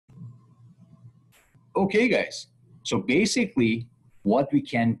Okay, guys. So basically, what we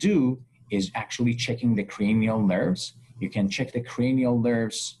can do is actually checking the cranial nerves. You can check the cranial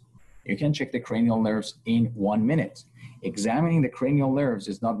nerves. You can check the cranial nerves in 1 minute. Examining the cranial nerves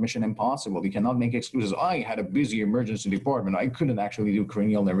is not mission impossible. You cannot make excuses. I had a busy emergency department. I couldn't actually do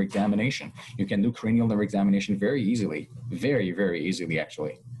cranial nerve examination. You can do cranial nerve examination very easily, very, very easily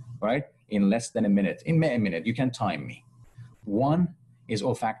actually, right? In less than a minute. In a minute, you can time me. One is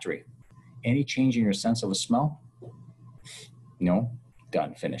olfactory. Any change in your sense of a smell? No,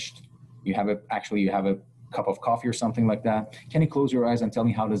 done, finished. You have a cup of coffee or something like that. Can you close your eyes and tell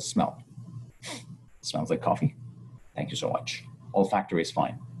me how does it smell? It smells like coffee. Thank you so much. Olfactory is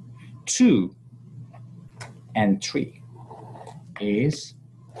fine. 2 and 3 is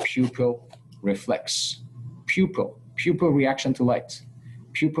pupil reflex. Pupil reaction to light.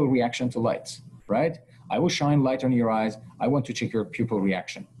 Pupil reaction to light, right? I will shine light on your eyes. I want to check your pupil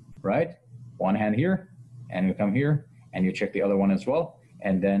reaction, right? One hand here, and you come here, and you check the other one as well.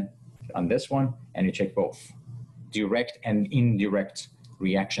 And then on this one, and you check both. Direct and indirect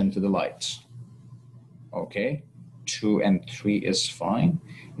reaction to the light. Okay, 2 and 3 is fine.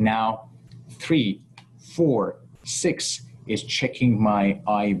 Now, 3, 4, 6 is checking my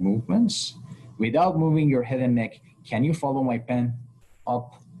eye movements. Without moving your head and neck, can you follow my pen?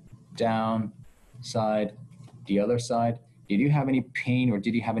 Up, down, side, the other side. Did you have any pain or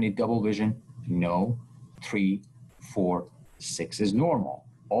did you have any double vision? No. 3, 4, 6 is normal.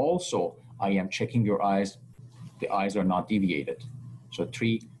 Also, I am checking your eyes. The eyes are not deviated. So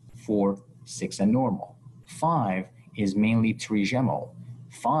 3, 4, 6 and normal. 5 is mainly trigeminal.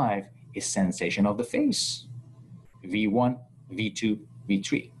 5 is sensation of the face. V1, V2,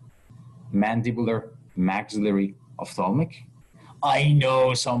 V3. Mandibular, maxillary, ophthalmic. I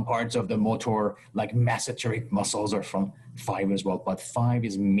know some parts of the motor, like mesenteric muscles, are from 5 as well, but 5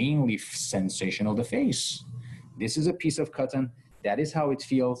 is mainly sensation of the face. This is a piece of cotton. That is how it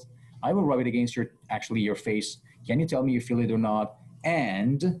feels. I will rub it against your face. Can you tell me you feel it or not?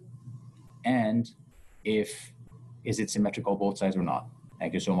 And is it symmetrical both sides or not?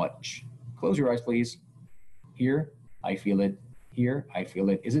 Thank you so much. Close your eyes, please. Here, I feel it. Here, I feel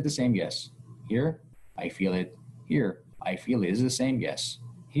it. Is it the same? Yes. Here, I feel it. Here, I feel it. Is it the same? Yes.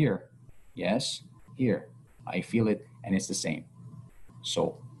 Here, yes. Here, I feel it, and it's the same.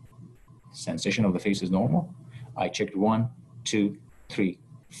 So, sensation of the face is normal. I checked 1, 2, 3,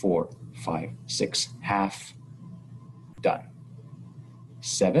 4, 5, 6, half. Done.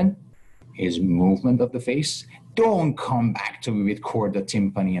 7 is movement of the face. Don't come back to me with chorda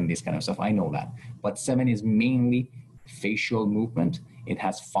tympani and this kind of stuff. I know that. But 7 is mainly facial movement. It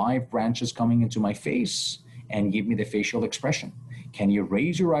has 5 branches coming into my face and give me the facial expression. Can you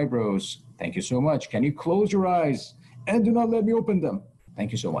raise your eyebrows? Thank you so much. Can you close your eyes and do not let me open them?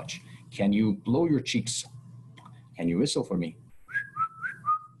 Thank you so much. Can you blow your cheeks? Can you whistle for me?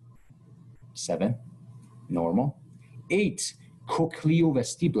 7, normal. 8,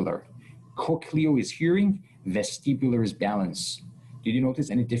 cochleovestibular. Cochlear is hearing, vestibular is balance. Did you notice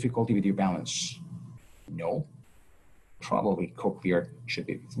any difficulty with your balance? No. Probably cochlear should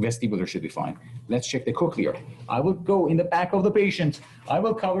be, vestibular should be fine. Let's check the cochlear. I will go in the back of the patient. I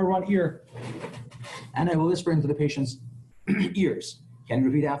will cover one ear and I will whisper into the patient's ears. Can you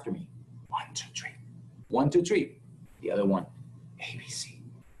repeat after me? 1, 2, 3. 1, 2, 3. The other one, ABC.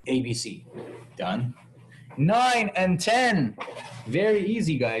 ABC. Done. 9 and 10. Very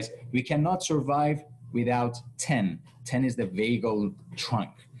easy, guys. We cannot survive without 10. 10 is the vagal trunk.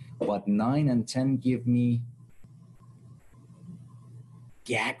 But 9 and 10 give me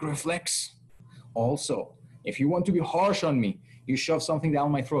gag reflex. Also, if you want to be harsh on me, you shove something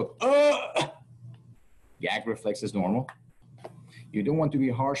down my throat. Gag reflex is normal. You don't want to be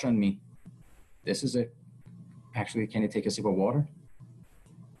harsh on me. This is it. Actually, can you take a sip of water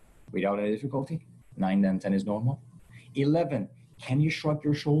without any difficulty? 9 and 10 is normal. 11, can you shrug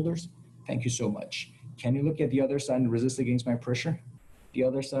your shoulders? Thank you so much. Can you look at the other side and resist against my pressure? The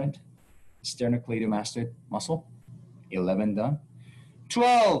other side, sternocleidomastoid muscle. 11 done.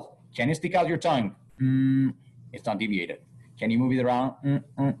 12, can you stick out your tongue? It's not deviated. Can you move it around?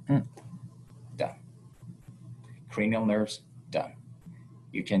 Done. Cranial nerves, done.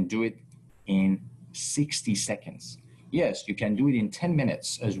 You can do it in 60 seconds. Yes, you can do it in 10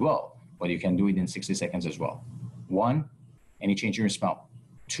 minutes as well, but you can do it in 60 seconds as well. 1, any change in your smell.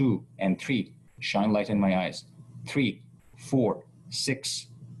 2 and 3, shine light in my eyes. 3, 4, 6,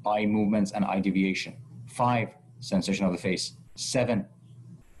 eye movements and eye deviation. 5, sensation of the face. 7,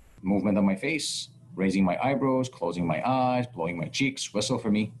 movement of my face, raising my eyebrows, closing my eyes, blowing my cheeks, whistle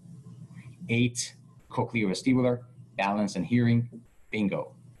for me. 8, cochlear vestibular, balance and hearing.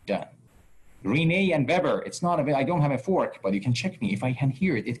 Bingo, done. Rene and Weber, it's not I don't have a fork, but you can check me. If I can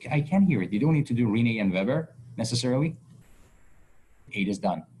hear it, I can hear it. You don't need to do Rene and Weber necessarily. 8 is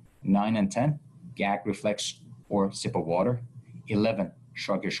done. 9 and 10, gag reflex or sip of water. 11,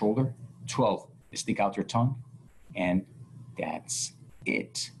 shrug your shoulder. 12, stick out your tongue. And that's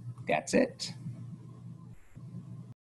it. That's it.